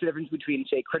 What's the difference between,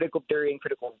 say, critical theory and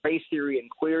critical race theory and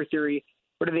queer theory?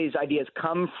 Where do these ideas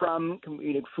come from?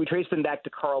 If we trace them back to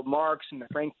Karl Marx and the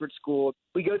Frankfurt School,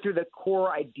 we go through the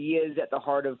core ideas at the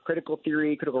heart of critical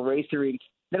theory, critical race theory.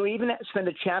 Then we even spend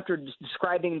a chapter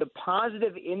describing the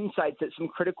positive insights that some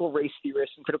critical race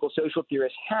theorists and critical social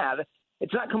theorists have.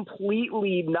 It's not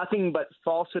completely nothing but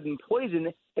falsehood and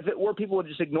poison. If it were, people would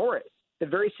just ignore it. The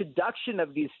very seduction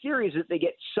of these theories is that they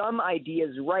get some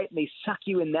ideas right and they suck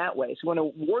you in that way. So when I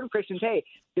warn Christians, hey,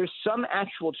 there's some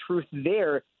actual truth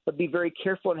there, but be very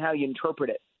careful in how you interpret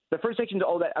it. The first section is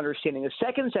all that understanding. The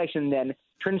second section then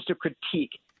turns to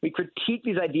critique. We critique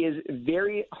these ideas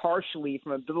very harshly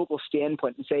from a biblical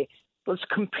standpoint and say, let's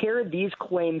compare these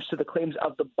claims to the claims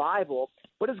of the Bible.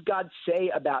 What does God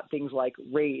say about things like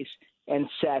race and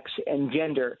sex and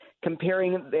gender?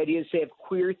 Comparing the ideas, say, of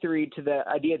queer theory to the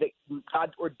idea that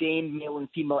God ordained male and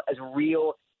female as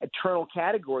real, eternal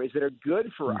categories that are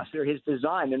good for us. They're his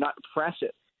design. They're not oppressive.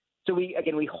 So we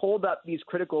hold up these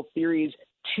critical theories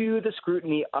to the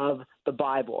scrutiny of the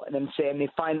Bible, and then we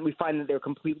find that they're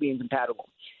completely incompatible.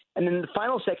 And then the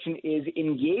final section is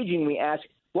engaging. We ask,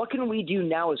 what can we do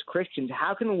now as Christians?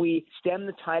 How can we stem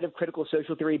the tide of critical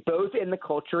social theory, both in the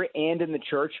culture and in the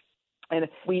church? And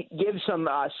we give some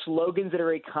slogans that are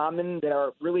very common that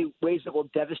are really ways that will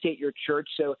devastate your church.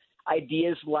 So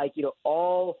ideas like,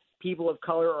 all people of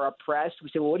color are oppressed. We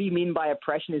say, well, what do you mean by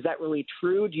oppression? Is that really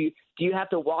true? Do you have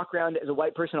to walk around as a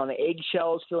white person on the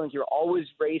eggshells, feeling like you're always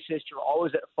racist, you're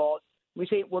always at fault? We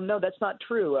say, well, no, that's not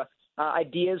true.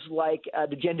 Ideas like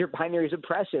the gender binary is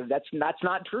oppressive. That's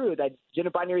not true. That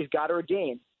gender binary is God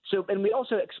ordained. So, and we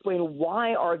also explain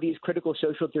why are these critical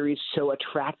social theories so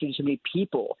attractive to so many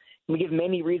people. And we give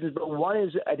many reasons, but one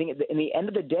is, I think, in the end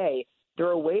of the day,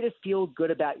 they're a way to feel good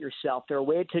about yourself. They're a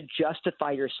way to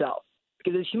justify yourself.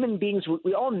 Because as human beings,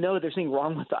 we all know there's something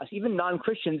wrong with us. Even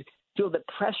non-Christians feel the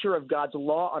pressure of God's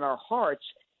law on our hearts,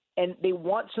 and they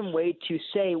want some way to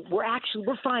say, we're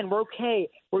fine, we're okay,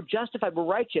 we're justified, we're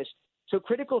righteous. So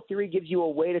critical theory gives you a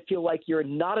way to feel like you're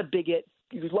not a bigot,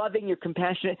 you're loving, you're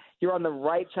compassionate, you're on the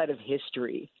right side of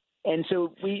history. And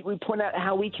so we point out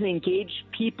how we can engage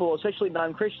people, especially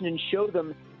non-Christian, and show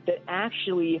them that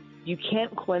actually you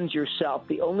can't cleanse yourself.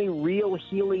 The only real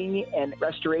healing and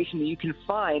restoration that you can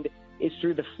find is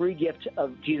through the free gift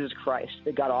of Jesus Christ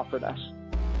that God offered us.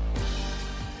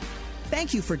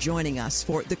 Thank you for joining us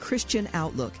for The Christian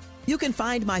Outlook. You can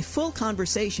find my full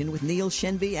conversation with Neil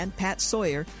Shenvi and Pat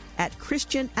Sawyer at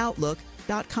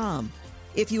ChristianOutlook.com.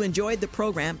 If you enjoyed the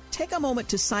program, take a moment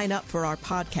to sign up for our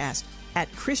podcast.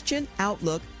 at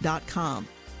christianoutlook.com.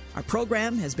 Our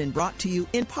program has been brought to you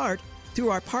in part through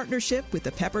our partnership with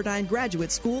the Pepperdine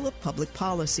Graduate School of Public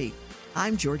Policy.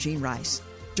 I'm Georgene Rice.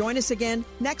 Join us again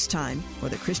next time for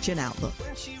the Christian Outlook.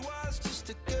 When she was just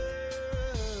a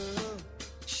girl,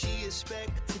 she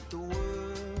expected the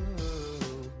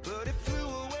world, but it flew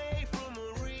away from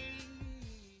her reach.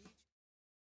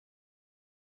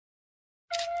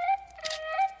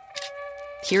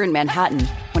 Here in Manhattan,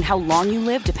 when how long you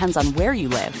live depends on where you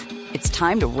live, it's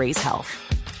time to raise health.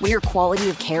 When your quality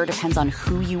of care depends on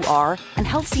who you are and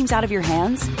health seems out of your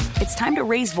hands, it's time to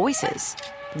raise voices,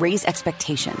 raise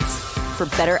expectations for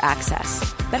better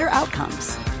access, better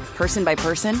outcomes, person by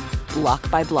person, block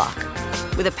by block,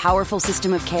 with a powerful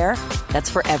system of care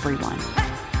that's for everyone.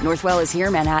 Northwell is here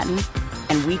in Manhattan,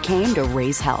 and we came to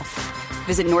raise health.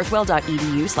 Visit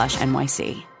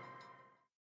northwell.edu/NYC.